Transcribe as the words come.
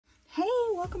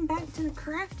welcome back to the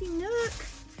Crafty Nook.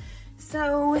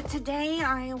 So today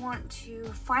I want to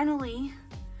finally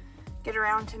get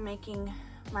around to making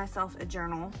myself a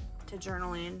journal to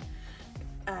journal in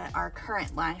our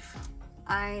current life.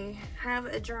 I have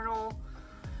a journal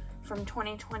from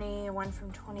 2020, one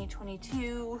from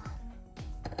 2022,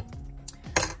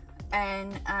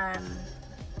 and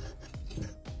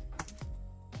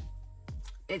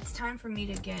it's time for me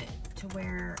to get to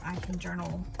where I can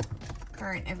journal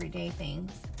current everyday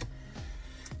things.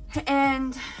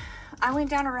 And I went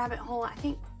down a rabbit hole. I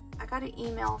think I got an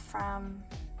email from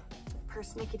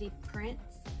Persnickety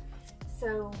Prints.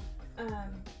 So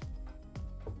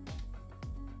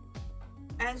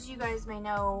as you guys may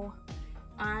know,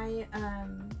 I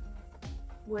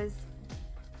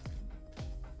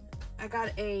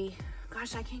got a,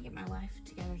 gosh, I can't get my life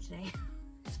together today.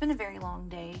 It's been a very long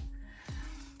day.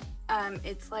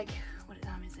 It's like, what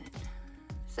time is it?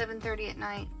 7:30 at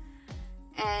night,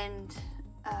 and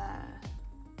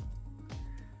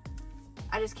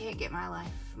I just can't get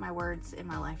my words in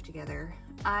my life together.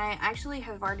 I actually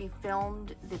have already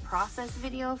filmed the process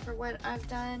video for what I've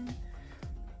done.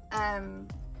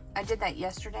 I did that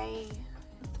yesterday,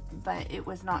 but it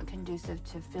was not conducive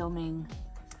to filming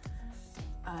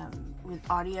with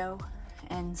audio,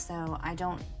 and so I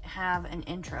don't have an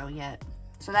intro yet.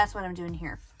 So that's what I'm doing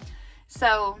here.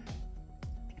 So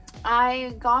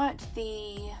I got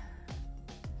the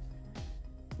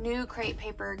new crepe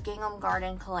paper Gingham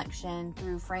Garden collection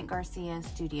through Frank Garcia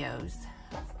Studios,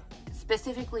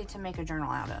 specifically to make a journal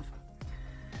out of.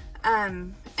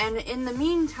 And in the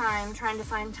meantime, trying to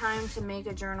find time to make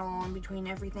a journal in between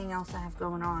everything else I have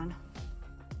going on,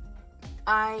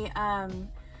 I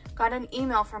got an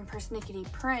email from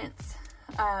Persnickety Prints,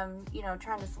 you know,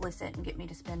 trying to solicit and get me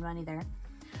to spend money there,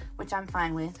 which I'm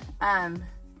fine with.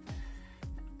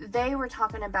 They were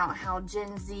talking about how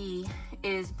Gen Z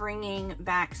is bringing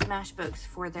back Smashbooks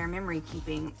for their memory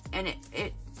keeping, and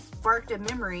it sparked a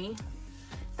memory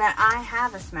that I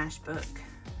have a Smashbook.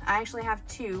 I actually have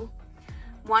two.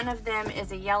 One of them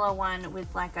is a yellow one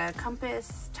with like a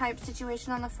compass type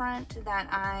situation on the front that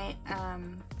I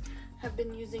have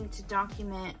been using to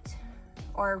document,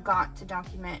 or got to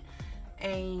document,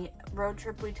 a road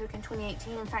trip we took in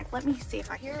 2018. In fact, let me see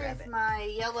if I can grab it. Here is my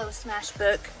yellow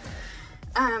Smashbook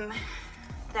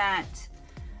that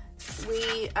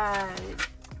we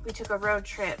took a road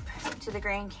trip to the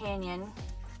Grand Canyon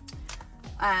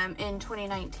in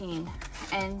 2019,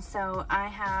 and so I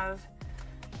have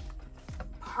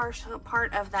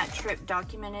part of that trip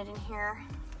documented in here,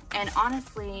 and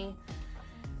honestly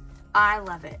I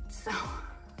love it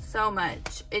so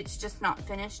much. It's just not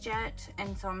finished yet,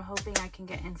 and so I'm hoping I can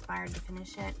get inspired to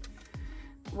finish it.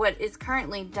 What is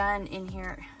currently done in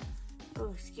here,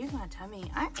 oh, excuse my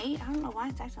tummy, I ate, I don't know why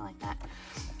it's acting like that.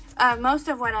 Most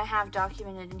of what I have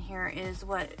documented in here is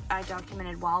what I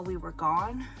documented while we were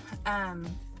gone,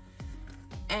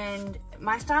 and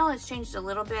my style has changed a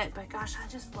little bit, but gosh, I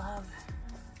just love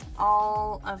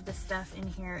all of the stuff in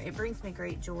here. It brings me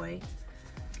great joy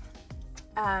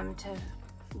to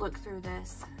look through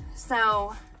this.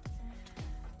 So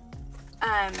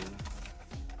I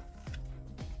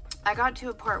got to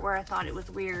a part where I thought it was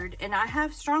weird, and I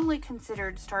have strongly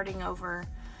considered starting over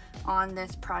on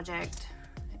this project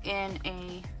in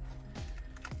a,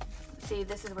 see,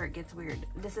 this is where it gets weird.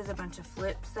 This is a bunch of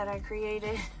flips that I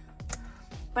created,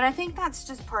 but I think that's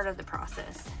just part of the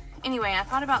process. Anyway, I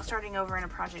thought about starting over in a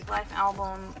Project Life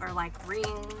album or like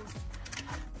rings,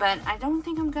 but I don't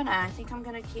think I'm gonna. I think I'm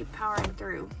gonna keep powering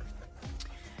through.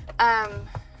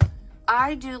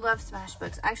 I do love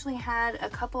Smashbooks. I actually had a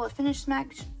couple of finished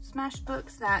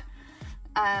Smashbooks that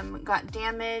got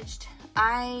damaged.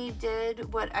 I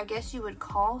did what I guess you would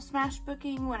call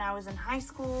Smashbooking when I was in high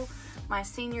school. My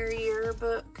senior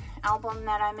yearbook album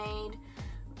that I made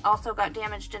also got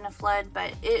damaged in a flood,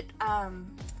 but it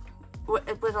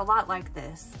was a lot like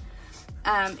this.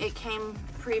 It came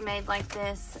pre-made like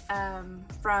this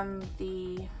from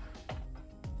the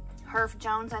Herf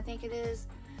Jones, I think it is,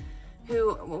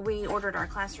 who we ordered our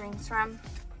class rings from.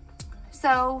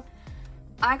 So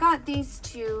I got these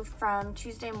two from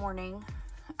Tuesday Morning,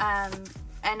 and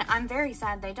I'm very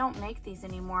sad they don't make these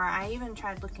anymore. I even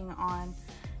tried looking on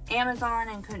Amazon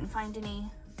and couldn't find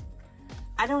any.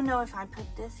 I don't know if I put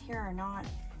this here or not,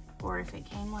 or if it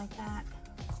came like that.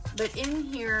 But in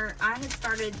here, I had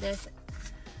started this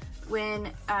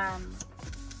when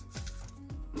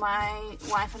my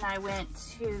wife and I went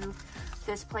to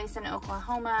this place in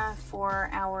Oklahoma for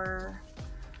our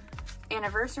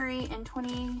anniversary in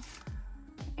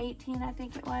 2018, I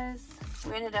think it was.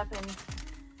 We ended up in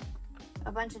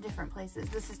a bunch of different places.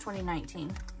 This is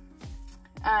 2019.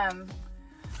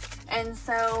 And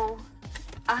so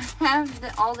I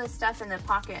have all this stuff in the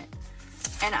pocket,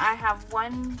 and I have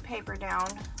one paper down,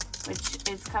 which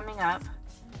is coming up,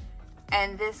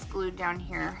 and this glued down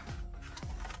here.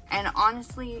 And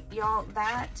honestly, y'all,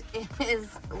 that is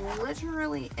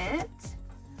literally it.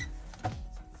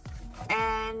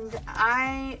 And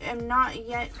I am not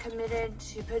yet committed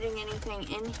to putting anything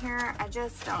in here. I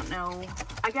just don't know.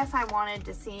 I guess I wanted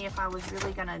to see if I was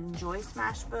really gonna enjoy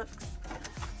Smashbooks,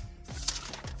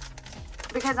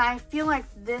 because I feel like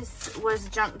this was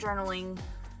junk journaling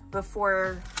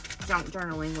before junk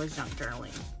journaling was junk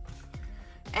journaling.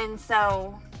 And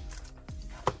so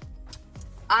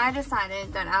I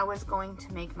decided that I was going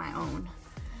to make my own.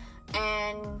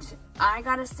 And I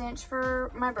got a cinch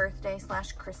for my birthday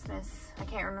 / Christmas. I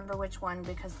can't remember which one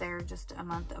because they're just a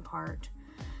month apart.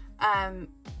 And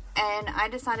I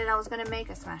decided I was going to make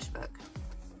a Smashbook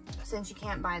since you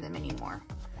can't buy them anymore.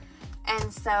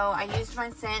 And so I used my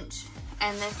cinch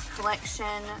and this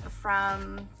collection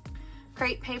from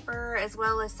Crate Paper, as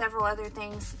well as several other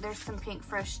things. There's some Pink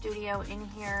Fresh Studio in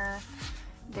here.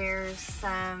 There's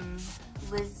some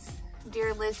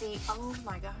Dear Lizzie. Oh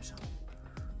my gosh.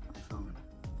 My phone.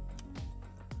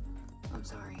 I'm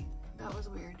sorry. That was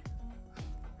weird.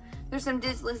 There's some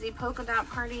Diz Lizzie Polka Dot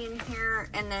Party in here,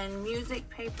 and then music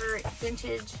paper,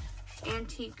 vintage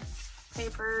antique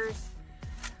papers,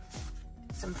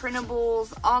 some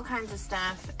printables, all kinds of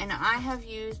stuff. And I have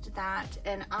used that,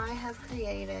 and I have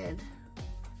created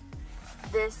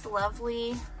this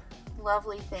lovely,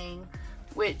 lovely thing,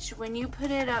 which when you put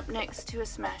it up next to a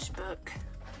Smashbook,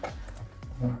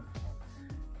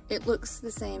 it looks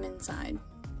the same inside.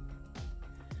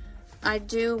 I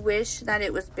do wish that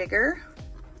it was bigger,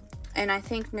 and I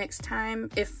think next time,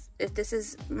 if this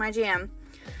is my jam,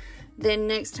 then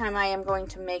next time I am going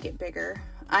to make it bigger.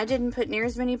 I didn't put near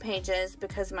as many pages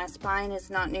because my spine is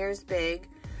not near as big,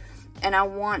 and I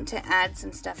want to add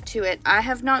some stuff to it. I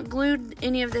have not glued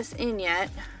any of this in yet.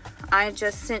 I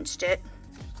just cinched it.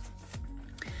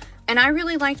 And I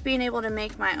really liked being able to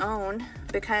make my own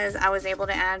because I was able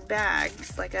to add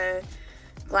bags, like a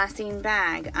glassine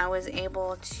bag. I was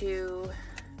able to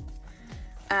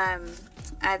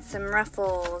add some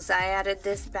ruffles. I added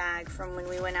this bag from when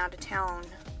we went out of town.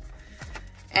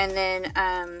 And then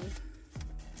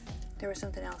there was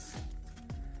something else.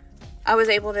 I was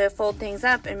able to fold things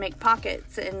up and make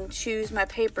pockets and choose my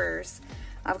papers.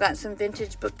 I've got some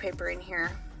vintage book paper in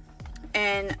here,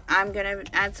 and I'm gonna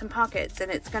add some pockets, and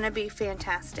it's gonna be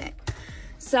fantastic.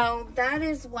 So that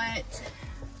is what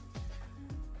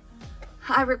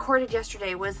I recorded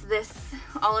yesterday, was this,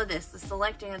 all of this, the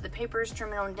selecting of the papers,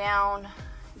 trimming them down,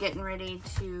 getting ready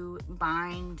to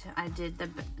bind. I did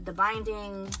the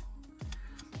binding,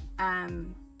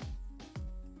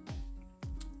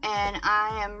 and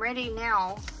I am ready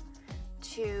now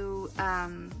to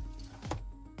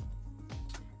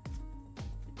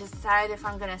decide if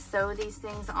I'm gonna sew these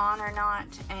things on or not,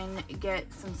 and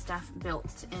get some stuff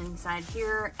built inside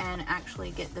here and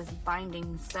actually get this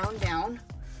binding sewn down.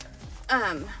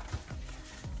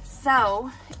 So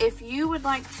if you would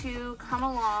like to come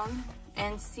along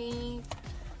and see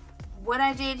what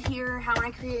I did here, how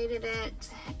I created it,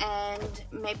 and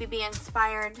maybe be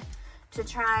inspired to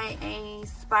try a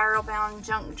spiral bound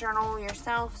junk journal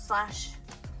yourself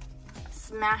 /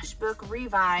 Smashbook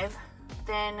revive,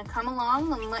 then come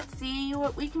along and let's see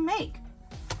what we can make.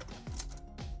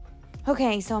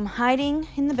 Okay, so I'm hiding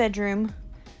in the bedroom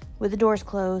with the doors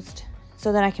closed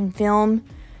so that I can film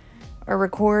or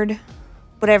record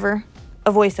whatever,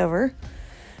 a voiceover,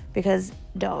 because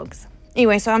dogs.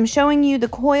 Anyway, so I'm showing you the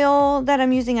coil that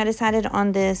I'm using. I decided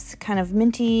on this kind of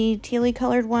minty tealy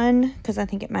colored one because I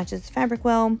think it matches the fabric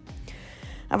well.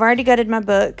 I've already gutted my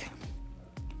book,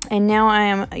 and now I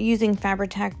am using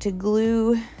Fabri-Tac to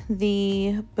glue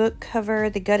the book cover,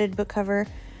 the gutted book cover,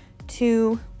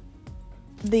 to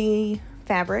the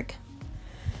fabric.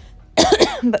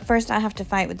 But first I have to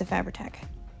fight with the Fabri-Tac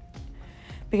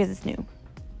because it's new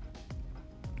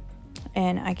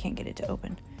and I can't get it to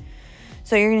open.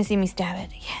 So you're going to see me stab it.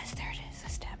 Yes, there it is. I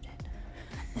stabbed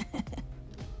it.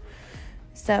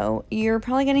 So you're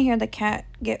probably going to hear the cat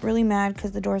get really mad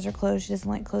because the doors are closed. She doesn't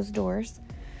like closed doors.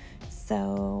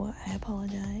 So I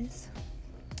apologize.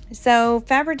 So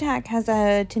Fabri-Tac has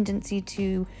a tendency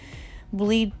to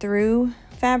bleed through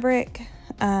fabric.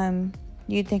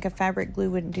 You'd think a fabric glue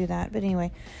wouldn't do that. But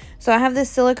anyway. So I have this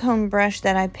silicone brush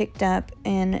that I picked up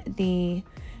in the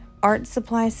art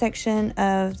supply section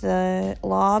of the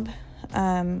Lob,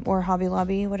 or Hobby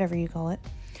Lobby, whatever you call it.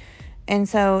 And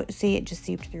so, see, it just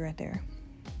seeped through right there.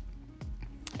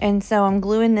 And so I'm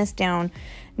gluing this down.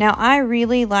 Now, I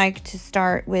really like to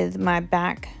start with my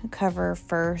back cover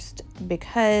first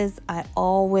because I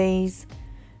always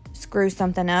screw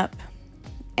something up.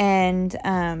 And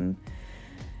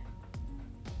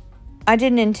I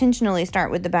didn't intentionally start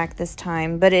with the back this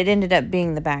time, but it ended up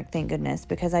being the back, thank goodness,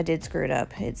 because I did screw it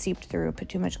up. It seeped through, put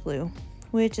too much glue,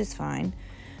 which is fine.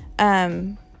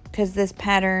 Because this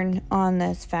pattern on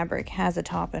this fabric has a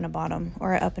top and a bottom,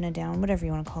 or an up and a down, whatever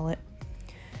you want to call it.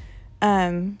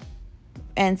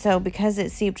 And so because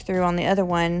it seeped through on the other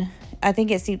one, I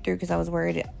think it seeped through because I was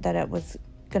worried that it was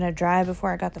going to dry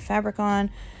before I got the fabric on.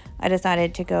 I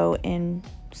decided to go in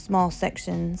small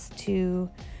sections to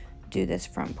do this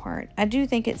front part. I do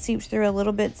think it seeps through a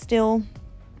little bit still,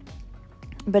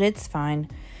 but it's fine.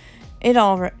 It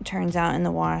all turns out in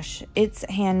the wash. It's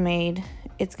handmade.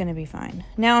 It's going to be fine.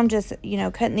 Now I'm just, you know,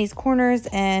 cutting these corners,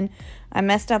 and I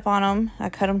messed up on them. I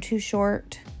cut them too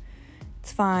short.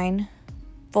 It's fine.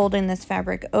 Folding this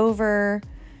fabric over,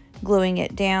 gluing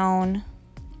it down,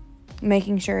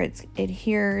 making sure it's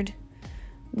adhered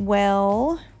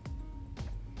well.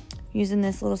 Using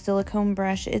this little silicone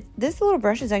brush. This little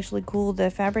brush is actually cool. The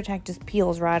Fabri-Tac just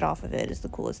peels right off of it. It's the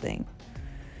coolest thing.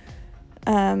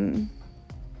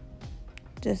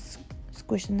 Just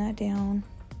squishing that down.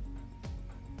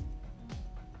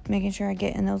 Making sure I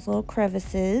get in those little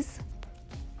crevices.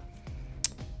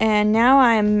 And now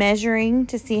I'm measuring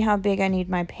to see how big I need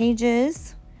my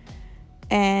pages.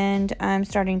 And I'm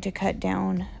starting to cut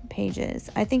down pages.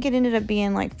 I think it ended up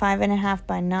being like 5.5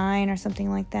 by 9 or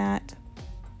something like that.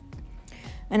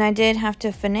 And I did have to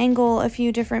finagle a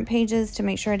few different pages to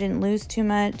make sure I didn't lose too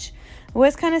much. I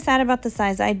was kind of sad about the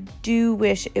size. I do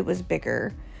wish it was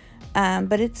bigger,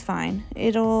 but it's fine.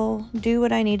 It'll do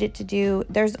what I need it to do.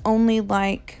 There's only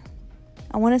like,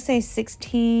 I want to say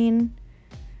 16,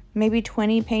 maybe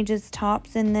 20 pages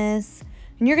tops in this.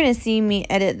 And you're going to see me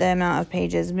edit the amount of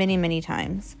pages many, many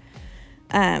times.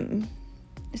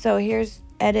 So here's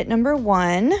edit number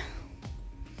 1.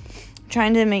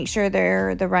 Trying to make sure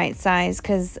they're the right size,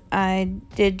 because I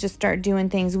did just start doing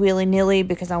things willy-nilly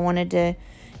because I wanted to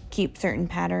keep certain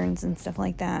patterns and stuff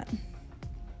like that.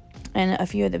 And a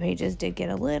few of the pages did get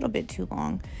a little bit too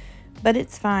long, but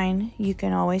it's fine. You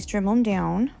can always trim them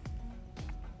down.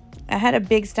 I had a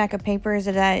big stack of papers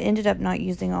that I ended up not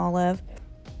using all of.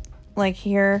 Like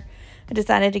here, I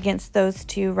decided against those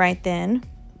two right then.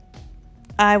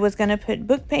 I was going to put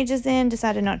book pages in,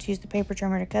 decided not to use the paper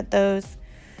trimmer to cut those.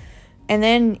 And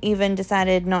then even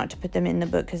decided not to put them in the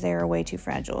book because they were way too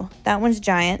fragile. That one's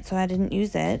giant, so I didn't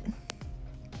use it.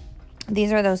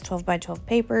 These are those 12 by 12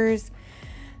 papers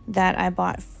that I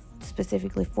bought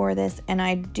specifically for this. And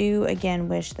I do, again,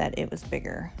 wish that it was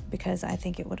bigger because I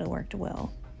think it would have worked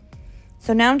well.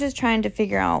 So now I'm just trying to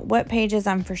figure out what pages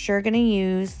I'm for sure going to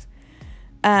use.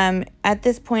 At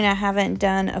this point, I haven't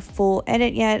done a full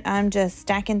edit yet. I'm just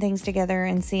stacking things together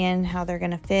and seeing how they're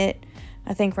going to fit.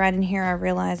 I think right in here I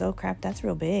realize, oh crap, that's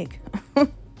real big.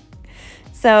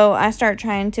 So I start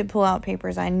trying to pull out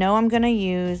papers I know I'm going to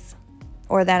use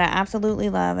or that I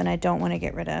absolutely love and I don't want to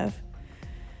get rid of.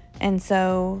 And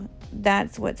so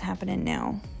that's what's happening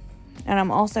now. And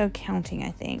I'm also counting, I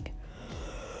think.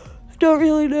 Don't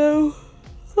really know.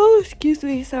 Oh, excuse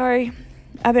me, sorry.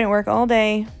 I've been at work all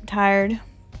day, I'm tired.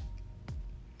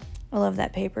 I love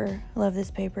that paper. I love this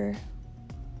paper.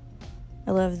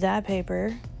 I love that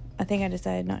paper. I think I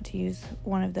decided not to use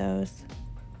one of those.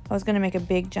 I was going to make a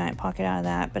big giant pocket out of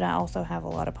that, but I also have a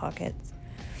lot of pockets.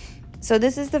 So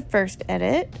this is the first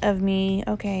edit of me.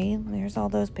 Okay, there's all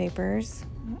those papers.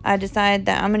 I decide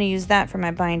that I'm going to use that for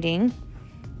my binding.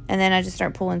 And then I just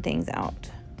start pulling things out.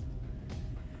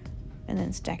 And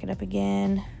then stack it up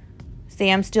again. See,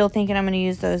 I'm still thinking I'm going to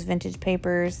use those vintage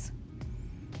papers.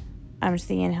 I'm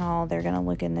seeing how they're going to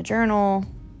look in the journal.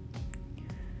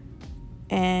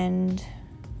 And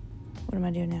what am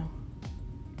I doing now?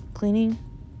 Cleaning?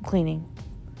 Cleaning.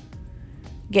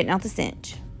 Getting out the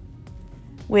cinch.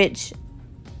 Which,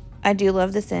 I do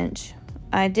love the cinch.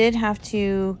 I did have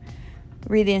to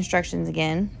read the instructions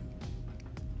again.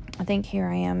 I think here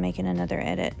I am making another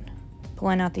edit.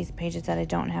 Pulling out these pages that I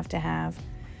don't have to have.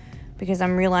 Because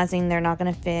I'm realizing they're not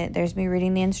going to fit. There's me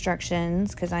reading the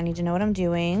instructions because I need to know what I'm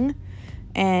doing.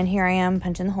 And here I am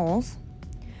punching the holes.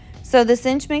 So the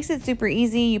cinch makes it super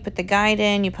easy. You put the guide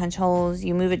in, you punch holes,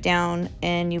 you move it down,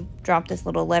 and you drop this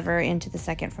little lever into the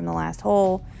second from the last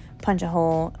hole, punch a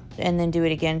hole, and then do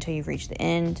it again until you've reached the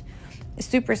end. It's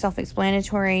super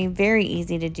self-explanatory, very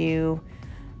easy to do.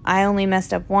 I only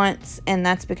messed up once, and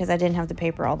that's because I didn't have the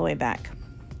paper all the way back.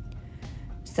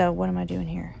 So what am I doing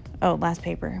here? Oh, last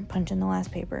paper, punching the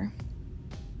last paper.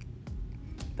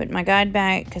 Put my guide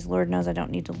back because Lord knows I don't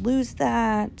need to lose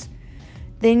that.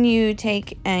 Then you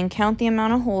take and count the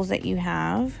amount of holes that you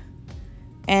have,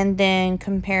 and then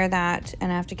compare that,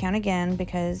 and I have to count again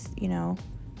because, you know,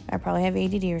 I probably have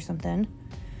ADD or something.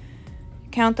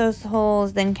 Count those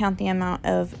holes, then count the amount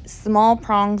of small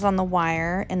prongs on the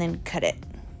wire, and then cut it.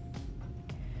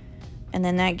 And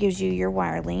then that gives you your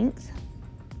wire length.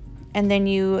 And then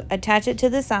you attach it to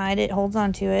the side, it holds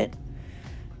onto it,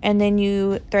 and then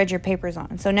you thread your papers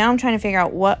on. So now I'm trying to figure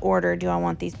out what order do I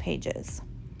want these pages.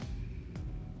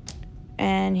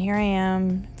 And here I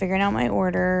am figuring out my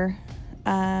order.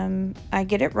 I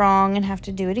get it wrong and have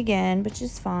to do it again, which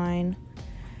is fine.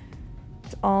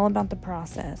 It's all about the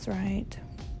process, right?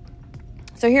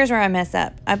 So here's where I mess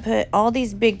up. I put all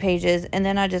these big pages, and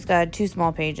then I just got 2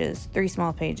 small pages, 3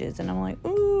 small pages, and I'm like,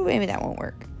 ooh, maybe that won't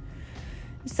work.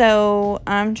 So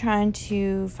I'm trying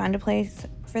to find a place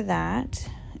for that.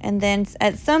 And then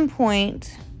at some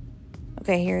point,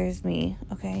 okay, here's me.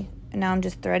 Okay, and now I'm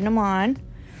just threading them on.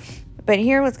 But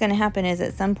here what's going to happen is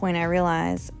at some point I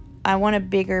realize I want a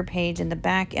bigger page in the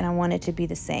back, and I want it to be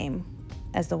the same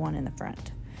as the one in the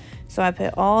front. So I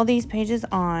put all these pages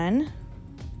on.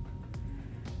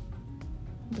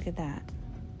 Look at that.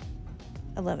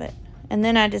 I love it. And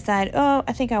then I decide, oh,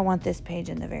 I think I want this page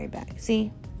in the very back.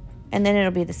 See? And then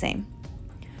it'll be the same.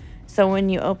 So when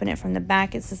you open it from the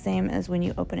back, it's the same as when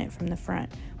you open it from the front,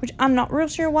 which I'm not real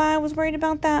sure why I was worried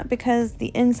about that, because the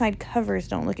inside covers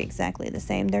don't look exactly the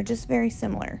same. They're just very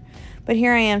similar. But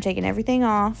here I am taking everything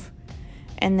off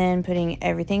and then putting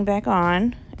everything back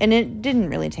on. And it didn't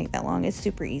really take that long. It's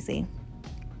super easy.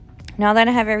 Now that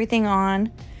I have everything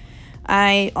on,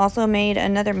 I also made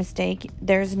another mistake.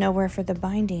 There's nowhere for the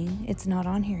binding. It's not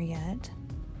on here yet.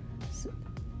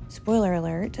 Spoiler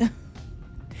alert.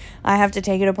 I have to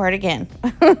take it apart again.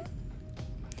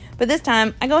 But this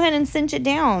time, I go ahead and cinch it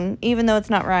down, even though it's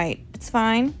not right. It's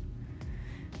fine.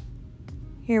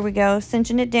 Here we go,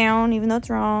 cinching it down, even though it's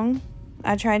wrong.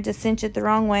 I tried to cinch it the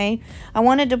wrong way. I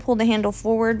wanted to pull the handle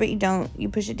forward, but you don't. You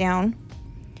push it down,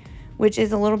 which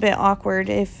is a little bit awkward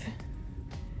if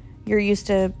you're used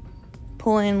to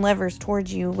pulling levers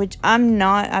towards you, which I'm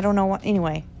not. I don't know what.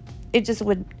 Anyway, it just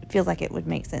feels like it would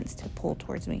make sense to pull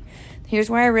towards me. Here's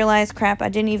where I realized, crap, I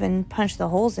didn't even punch the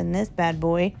holes in this bad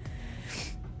boy.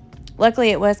 Luckily,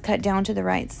 it was cut down to the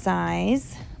right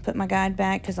size. Put my guide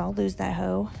back because I'll lose that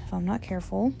hoe if I'm not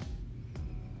careful.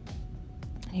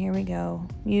 Here we go.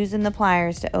 Using the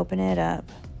pliers to open it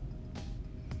up.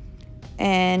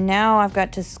 And now I've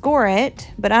got to score it,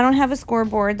 but I don't have a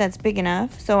scoreboard that's big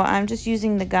enough, so I'm just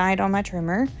using the guide on my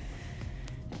trimmer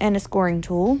and a scoring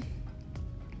tool.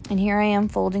 And here I am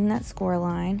folding that score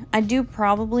line. I do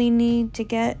probably need to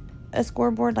get a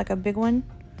scoreboard, like a big one.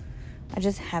 I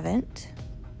just haven't.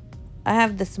 I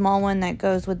have the small one that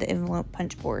goes with the envelope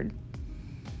punch board.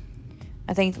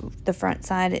 I think the front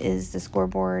side is the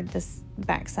scoreboard, the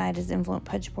back side is the envelope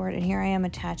punch board, and here I am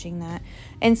attaching that.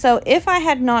 And so if I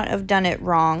had not have done it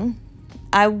wrong,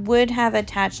 I would have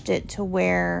attached it to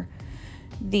where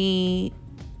the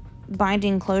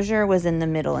binding closure was in the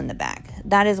middle in the back.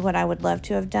 That is what I would love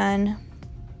to have done,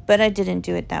 but I didn't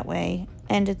do it that way,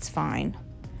 and it's fine.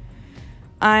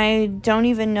 I don't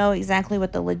even know exactly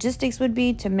what the logistics would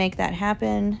be to make that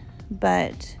happen,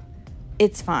 but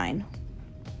it's fine.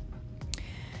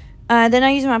 Then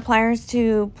I use my pliers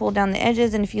to pull down the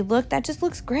edges, and if you look, that just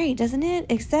looks great, doesn't it?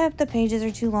 Except the pages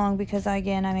are too long because,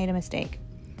 again, I made a mistake.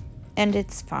 And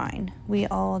it's fine. We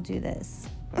all do this.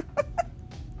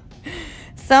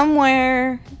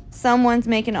 Somewhere, someone's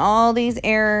making all these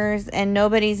errors and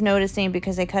nobody's noticing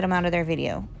because they cut them out of their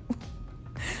video.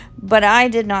 But I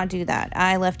did not do that.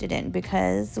 I left it in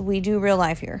because we do real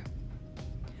life here.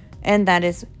 And that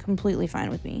is completely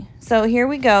fine with me. So here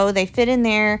we go. They fit in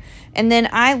there. And then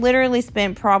I literally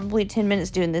spent probably 10 minutes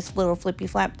doing this little flippy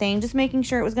flap thing, just making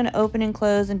sure it was going to open and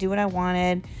close and do what I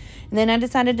wanted. And then I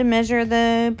decided to measure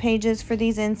the pages for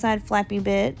these inside flappy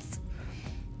bits.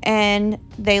 And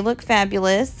they look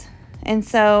fabulous. And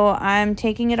so I'm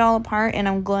taking it all apart and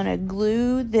I'm going to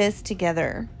glue this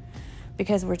together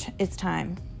because it's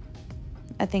time.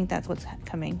 I think that's what's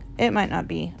coming. It might not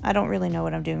be. I don't really know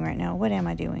what I'm doing right now. What am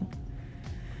I doing?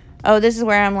 Oh, this is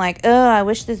where I'm like, oh, I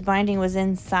wish this binding was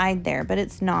inside there, but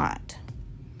it's not.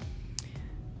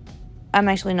 I'm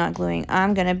actually not gluing.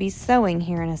 I'm going to be sewing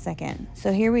here in a second.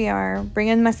 So here we are,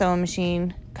 bringing my sewing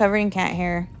machine, covered in cat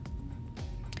hair.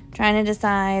 Trying to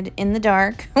decide in the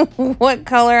dark what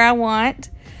color I want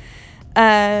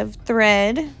of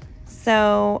thread.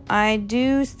 So I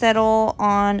do settle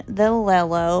on the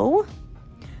Lello.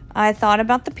 I thought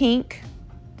about the pink,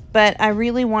 but I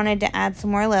really wanted to add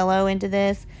some more Lello into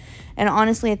this. And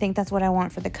honestly, I think that's what I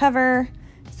want for the cover.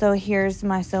 So here's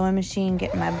my sewing machine,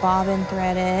 getting my bobbin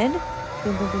threaded.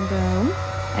 Boom, boom, boom, boom.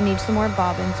 I need some more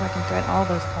bobbins so I can thread all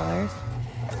those colors.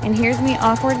 And here's me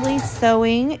awkwardly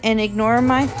sewing, and ignore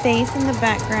my face in the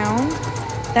background.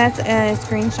 That's a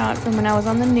screenshot from when I was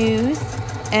on the news,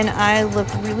 and I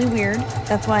looked really weird.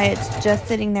 That's why it's just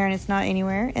sitting there and it's not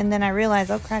anywhere. And then I realized,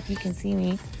 oh crap, you can see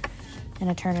me. And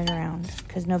I turn it around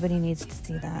because nobody needs to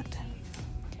see that.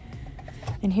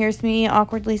 And here's me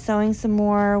awkwardly sewing some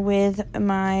more with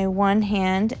my one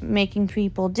hand, making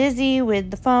people dizzy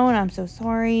with the phone. I'm so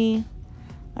sorry.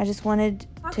 I just wanted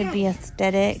to be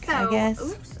aesthetic, so, I guess.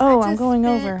 Oops, oh, I'm going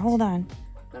over. Hold on.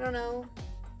 I don't know,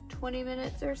 20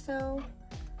 minutes or so.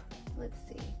 Let's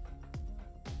see.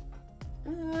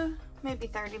 Maybe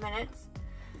 30 minutes.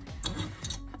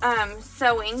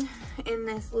 Sewing in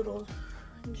this little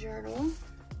journal.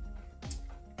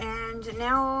 And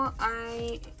now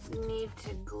I need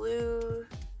to glue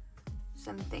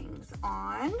some things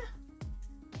on,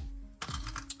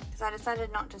 because I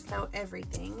decided not to sew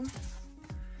everything,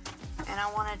 and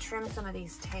I want to trim some of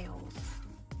these tails.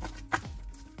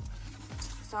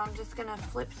 So I'm just gonna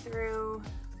flip through.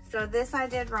 So this I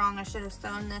did wrong. I should have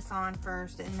sewn this on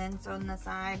first and then sewn the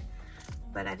side,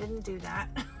 but I didn't do that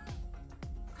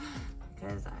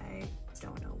because I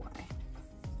don't know why.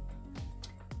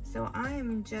 So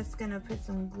I'm just gonna put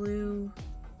some glue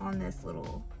on this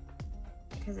little,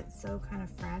 because it's so kind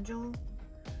of fragile,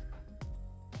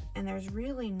 and there's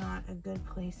really not a good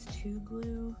place to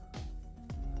glue.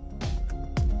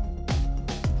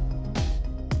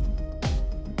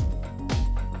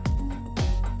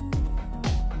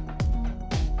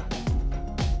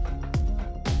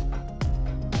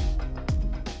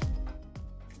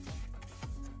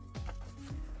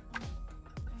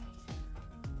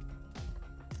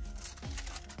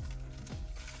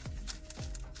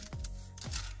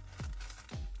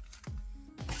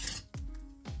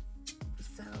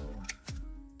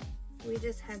 We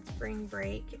just had spring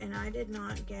break and I did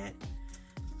not get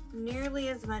nearly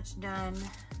as much done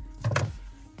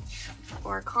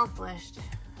or accomplished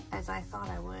as I thought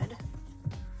I would,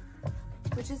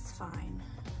 which is fine.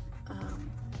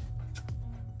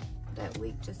 That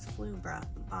week just flew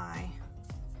by.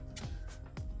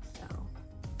 So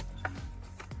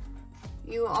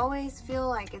you always feel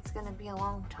like it's gonna be a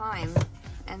long time,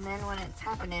 and then when it's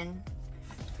happening,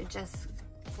 it just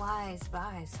flies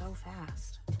by so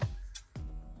fast.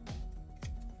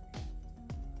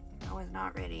 I was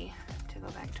not ready to go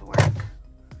back to work.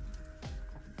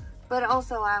 But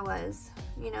also I was,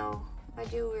 you know, I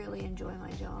do really enjoy my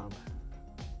job.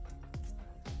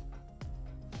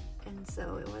 And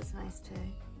so it was nice to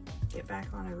get back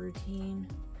on a routine.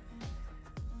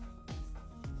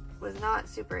 Was not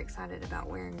super excited about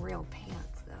wearing real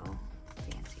pants though,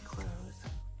 fancy clothes.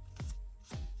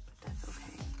 But that's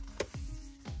okay.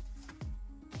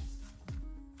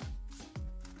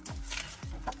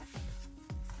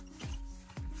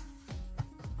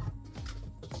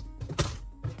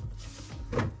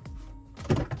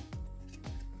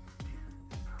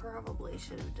 Probably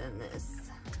should have done this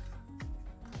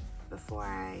before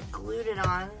I glued it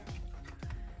on,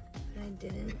 but I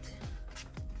didn't.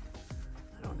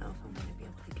 I don't know if I'm gonna be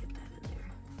able to get that in there.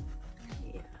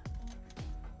 Yeah,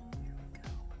 there we go.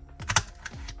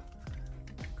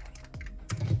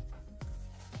 Okay.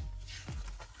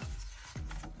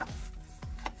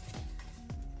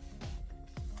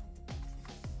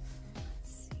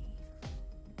 Let's see.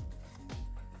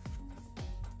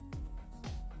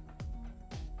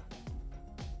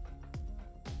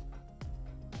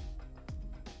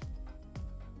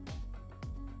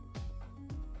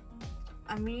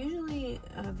 I'm usually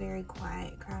a very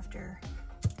quiet crafter,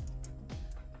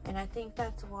 and I think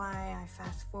that's why I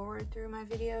fast forward through my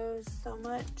videos so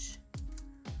much.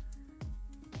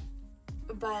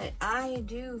 But I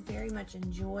do very much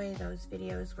enjoy those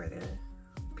videos where the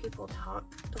people talk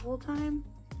the whole time,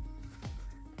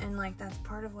 and like that's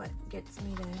part of what gets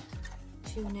me to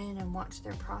tune in and watch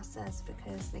their process,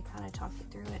 because they kind of talk you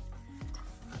through it.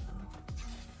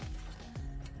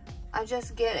 I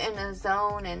just get in a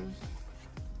zone and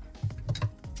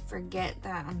forget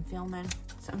that I'm filming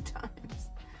sometimes.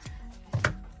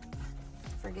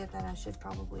 Forget that I should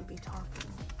probably be talking.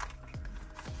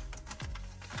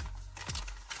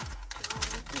 Do I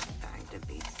want this bag to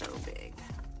be so big?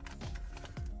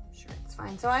 Sure, it's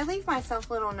fine. So I leave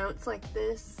myself little notes like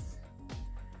this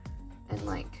and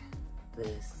like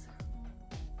this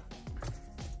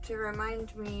to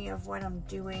remind me of what I'm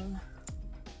doing,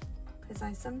 because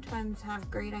I sometimes have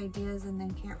great ideas and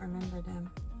then can't remember them.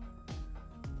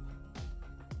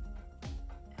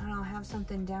 And I'll have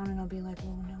something down and I'll be like,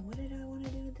 well, now what did I want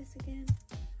to do with this again?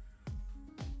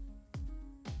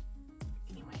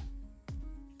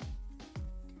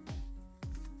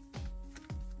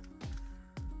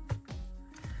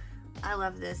 I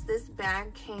love this. This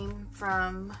bag came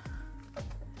from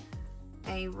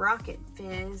a Rocket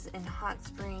Fizz in Hot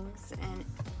Springs, and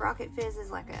Rocket Fizz is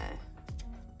like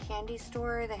a candy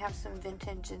store. They have some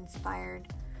vintage inspired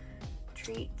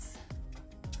treats.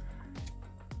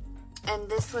 And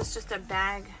this was just a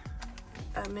bag,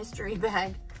 a mystery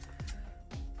bag.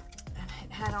 And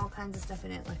it had all kinds of stuff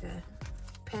in it, like a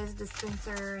Pez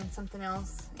dispenser and something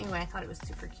else. Anyway, I thought it was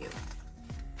super cute.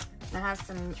 And I have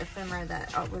some ephemera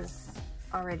that was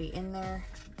already in there.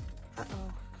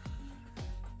 Uh-oh.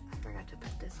 I forgot to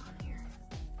put this on here.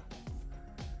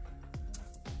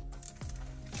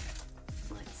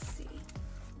 Let's see.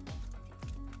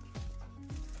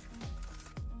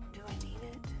 Do I need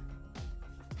it?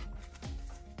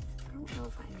 I don't know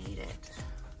if I need it.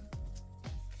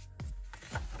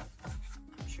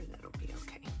 I'm sure that'll be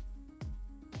okay.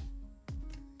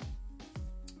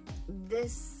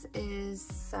 This is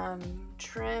some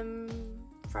trim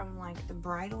from like the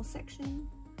bridal section.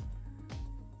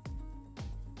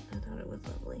 I thought it was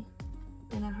lovely.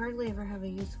 And I hardly ever have a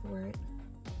use for it.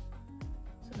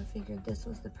 So I figured this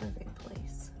was the perfect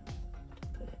place to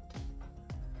put it.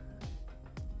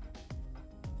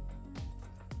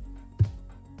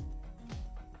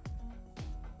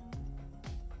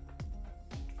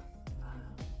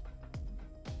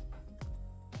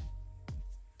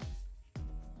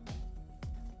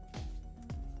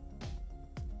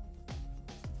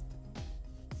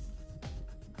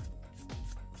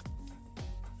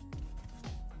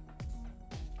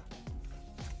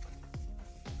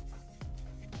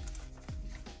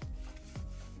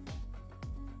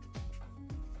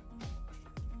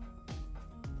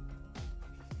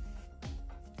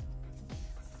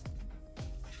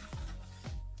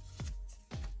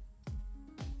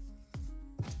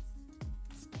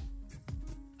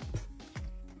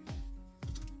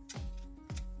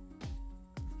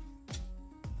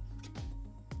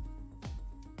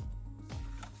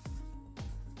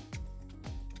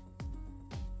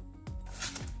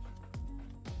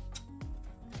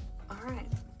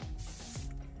 Alright,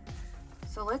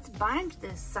 so let's bind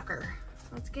this sucker.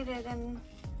 Let's get it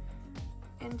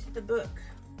into the book.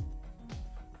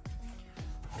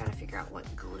 I gotta figure out what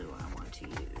glue I want to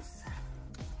use.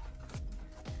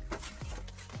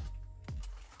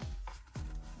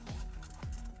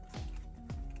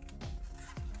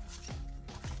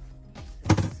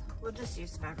 We'll just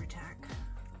use Fabri-Tac.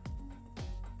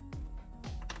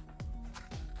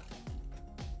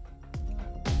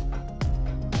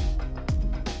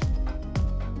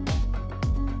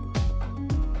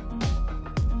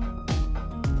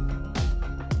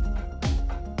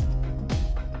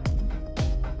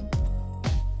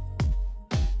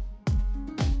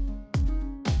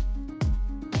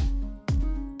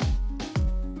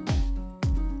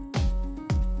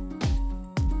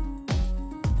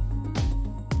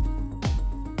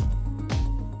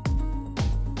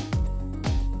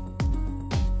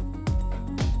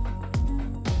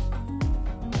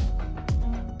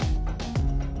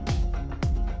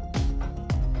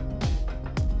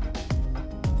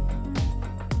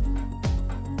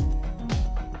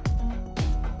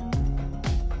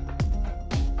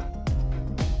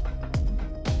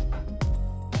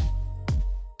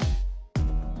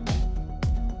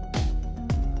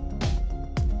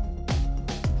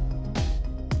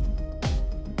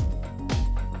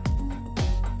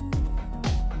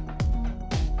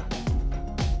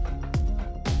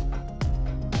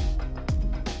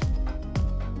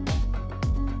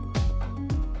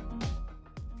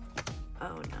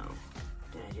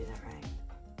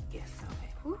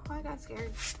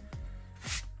 Scared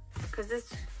because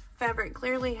this fabric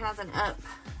clearly has an up,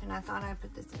 and I thought I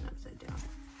put this in upside down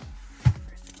for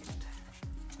a second.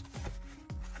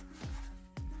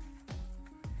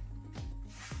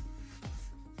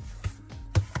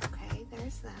 Okay,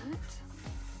 there's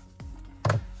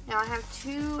that. Now I have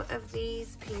two of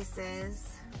these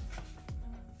pieces,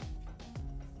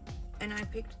 and I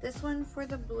picked this one for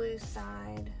the blue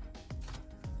side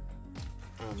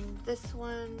and this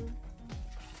one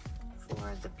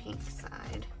for the pink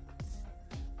side,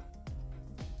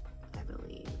 I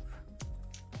believe.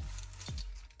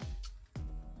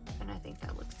 And I think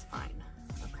that looks fine.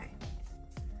 Okay.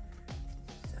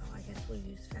 So I guess we'll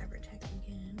use Fabri-Tac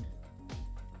again.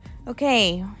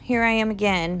 Okay, here I am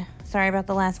again. Sorry about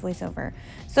the last voiceover.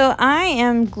 So I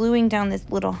am gluing down this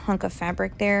little hunk of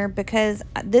fabric there because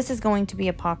this is going to be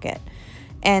a pocket.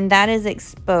 And that is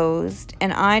exposed.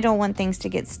 And I don't want things to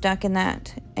get stuck in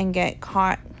that and get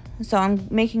caught. So I'm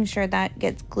making sure that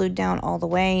gets glued down all the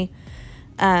way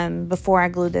before I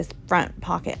glue this front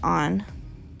pocket on.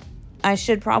 I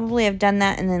should probably have done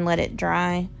that and then let it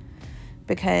dry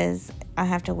because I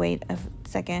have to wait a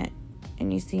second,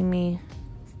 and you see me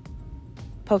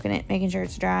poking it, making sure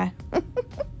it's dry.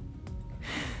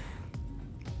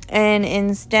 And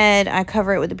instead, I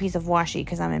cover it with a piece of washi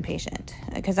because I'm impatient.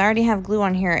 Because I already have glue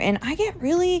on here. And I get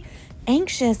really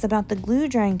anxious about the glue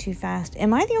drying too fast.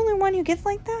 Am I the only one who gets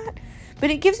like that? But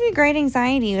it gives me great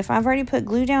anxiety. If I've already put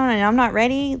glue down and I'm not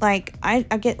ready, like, I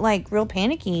get, like, real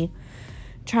panicky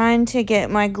trying to get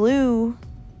my glue,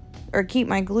 or keep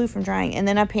my glue from drying. And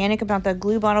then I panic about the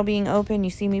glue bottle being open. You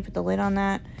see me put the lid on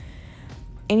that.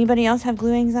 Anybody else have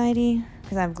glue anxiety?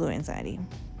 Because I have glue anxiety.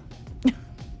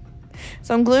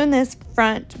 So I'm gluing this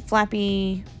front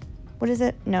flappy, what is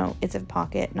it? No, it's a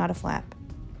pocket, not a flap.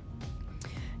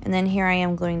 And then here I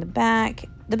am gluing the back.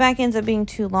 The back ends up being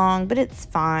too long, but it's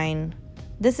fine.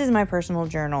 This is my personal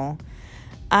journal.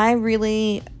 I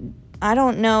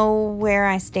don't know where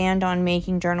I stand on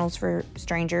making journals for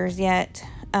strangers yet.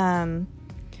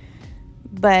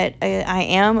 But I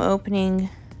am opening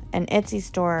an Etsy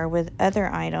store with other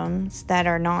items that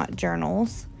are not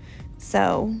journals.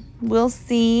 So we'll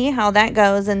see how that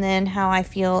goes, and then how I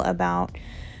feel about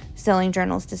selling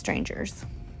journals to strangers.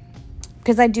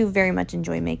 Because I do very much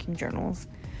enjoy making journals.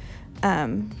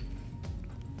 My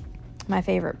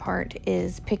favorite part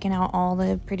is picking out all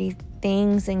the pretty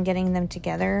things and getting them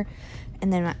together.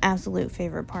 And then my absolute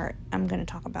favorite part I'm going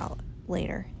to talk about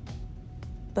later.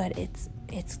 But it's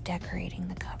decorating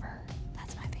the cover.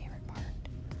 That's my favorite part.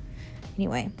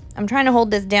 Anyway, I'm trying to hold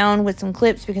this down with some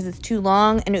clips because it's too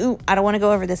long. And ooh, I don't want to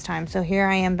go over this time. So here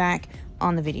I am back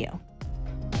on the video.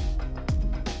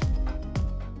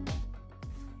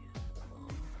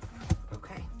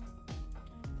 Okay.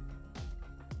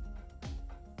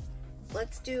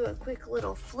 Let's do a quick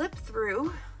little flip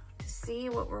through to see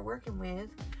what we're working with.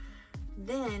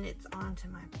 Then it's on to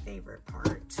my favorite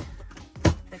part,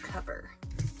 the cover.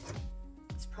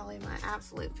 It's probably my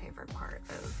absolute favorite part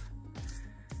of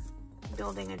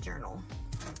building a journal.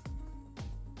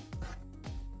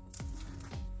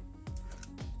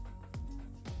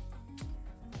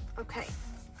 Okay,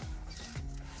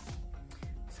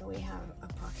 so we have a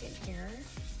pocket here.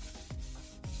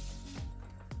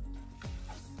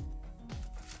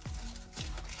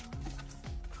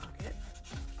 Pocket.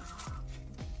 Oh,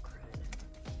 crud.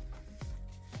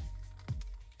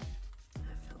 I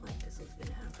felt like this was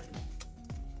gonna happen.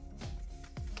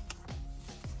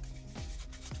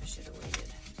 I should have waited.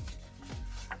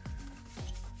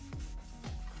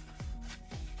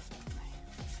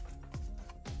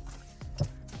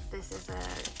 This is a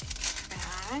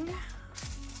bag.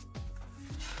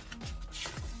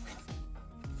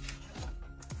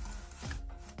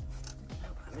 Oh,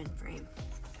 I'm in frame.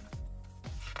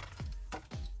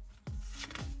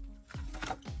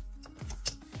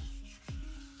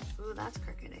 Ooh, that's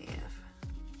crooked AF.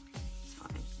 It's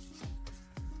fine.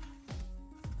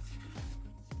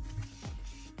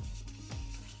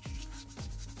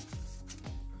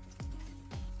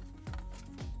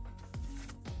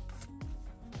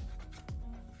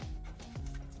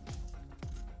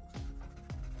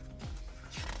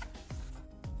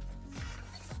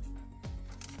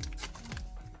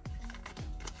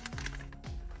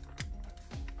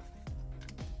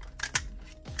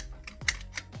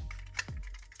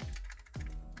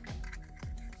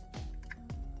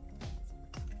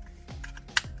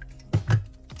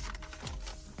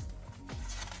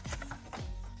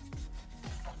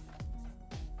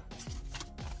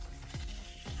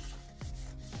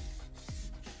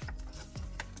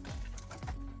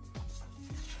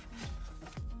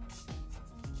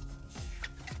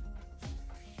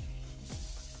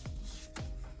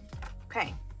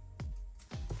 Okay.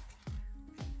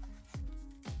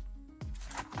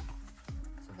 So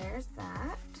there's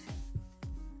that.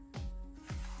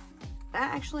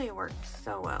 That actually worked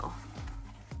so well.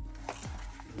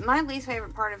 My least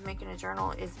favorite part of making a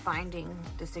journal is binding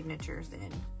the signatures in,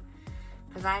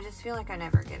 because I just feel like I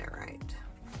never get it right.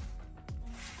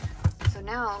 So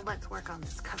now let's work on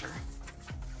this cover.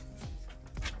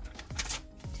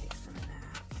 Take some of that.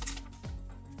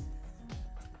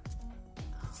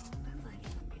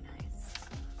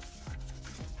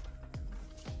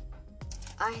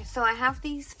 So I have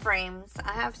these frames.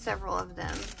 I have several of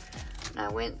them. And I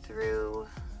went through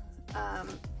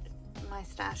my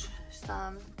stash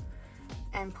some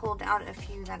and pulled out a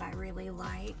few that I really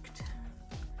liked.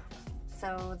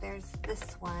 So there's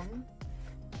this one,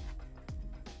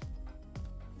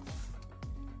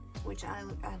 which I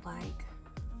like.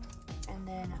 And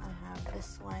then I have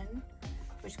this one,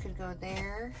 which could go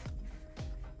there,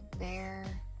 there,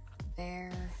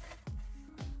 there,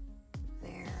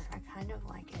 there. I kind of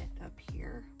like it up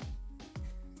here.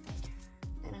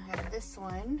 Then I have this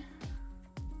one,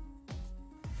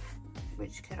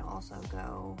 which could also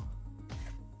go,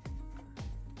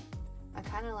 I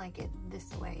kind of like it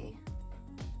this way.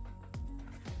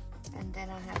 And then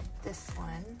I have this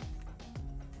one,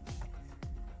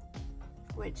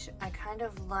 which I kind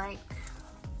of like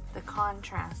the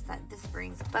contrast that this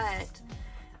brings, but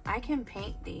I can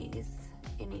paint these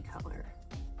any color.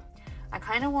 I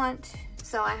kind of want,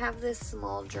 so I have this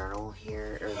small journal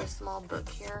here, or this small book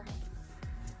here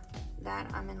that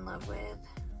I'm in love with,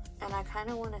 and I kind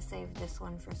of want to save this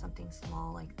one for something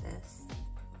small like this.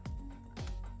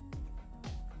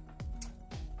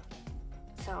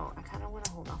 So I kind of want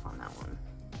to hold off on that one.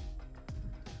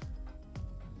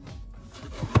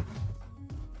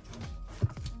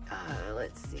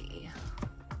 Let's see.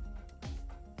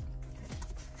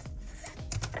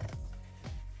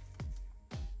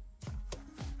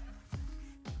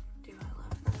 Do I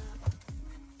love that?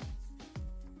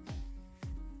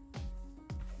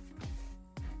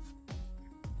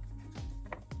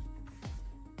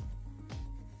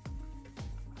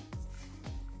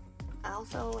 I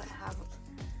also have,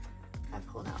 I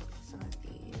pulled out some of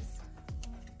these.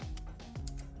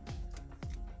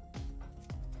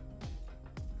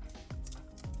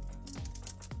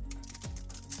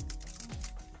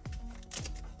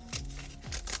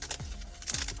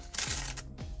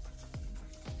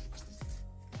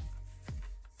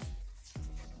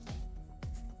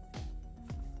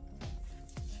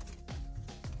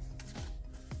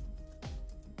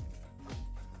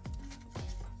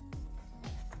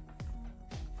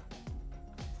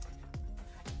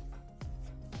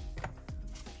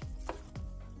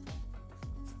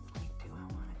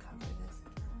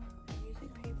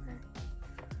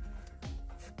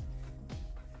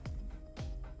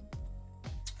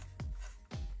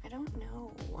 I don't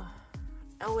know.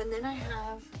 Oh, and then I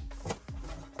have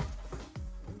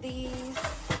these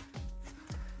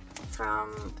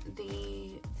from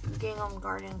the Gingham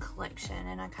Garden collection,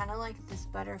 and I kind of like this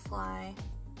butterfly,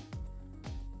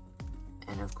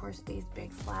 and of course these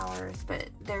big flowers, but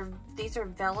these are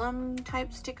vellum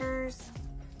type stickers,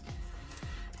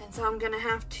 and so I'm gonna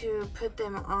have to put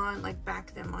them on, like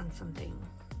back them on something.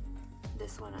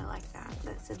 This one, I like that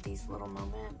said these little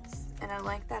moments, and I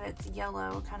like that it's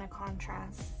yellow, kind of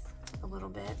contrasts a little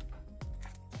bit.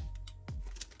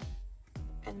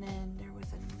 And then there was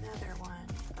another one.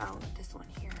 Oh, this one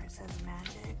here, it says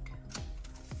magic.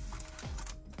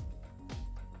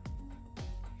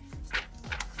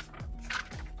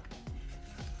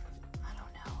 I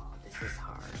don't know, this is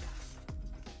hard.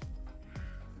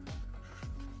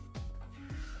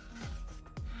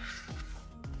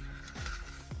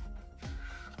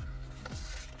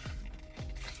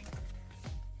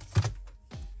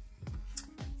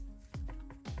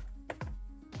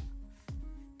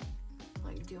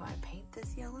 Do I paint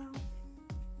this yellow?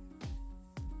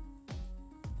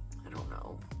 I don't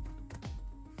know.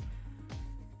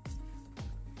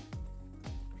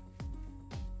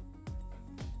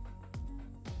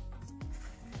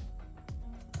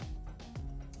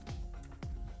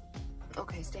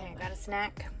 Okay, Stan, I got a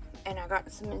snack and I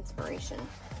got some inspiration.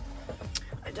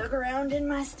 I dug around in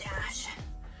my stash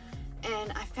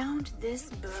and I found this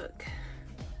book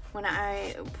when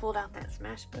I pulled out that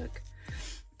Smashbook.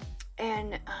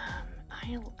 And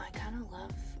I kind of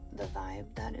love the vibe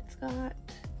that it's got.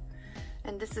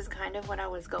 And this is kind of what I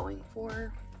was going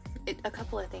for. A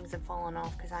couple of things have fallen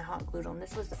off because I hot glued them.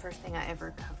 This was the first thing I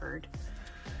ever covered.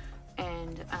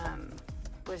 And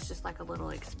was just like a little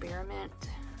experiment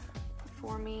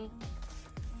for me.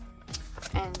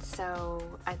 And so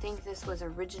I think this was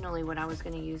originally what I was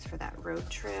going to use for that road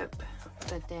trip.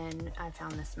 But then I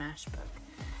found the Smashbook.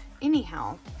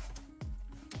 Anyhow,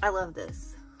 I love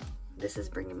this. This is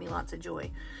bringing me lots of joy.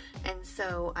 And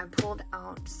so I pulled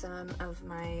out some of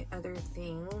my other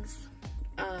things.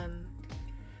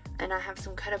 And I have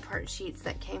some cut apart sheets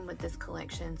that came with this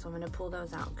collection. So I'm going to pull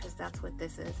those out because that's what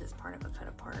this is part of a cut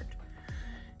apart.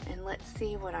 And let's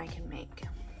see what I can make.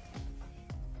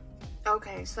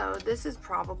 Okay, so this is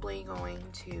probably going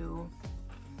to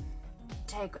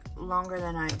take longer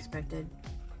than I expected.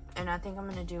 And I think I'm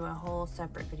going to do a whole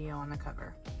separate video on the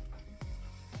cover.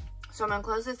 So I'm going to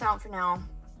close this out for now.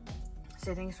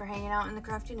 So thanks for hanging out in the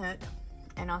Crafty Nook.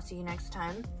 And I'll see you next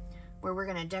time where we're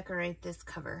going to decorate this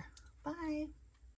cover. Bye.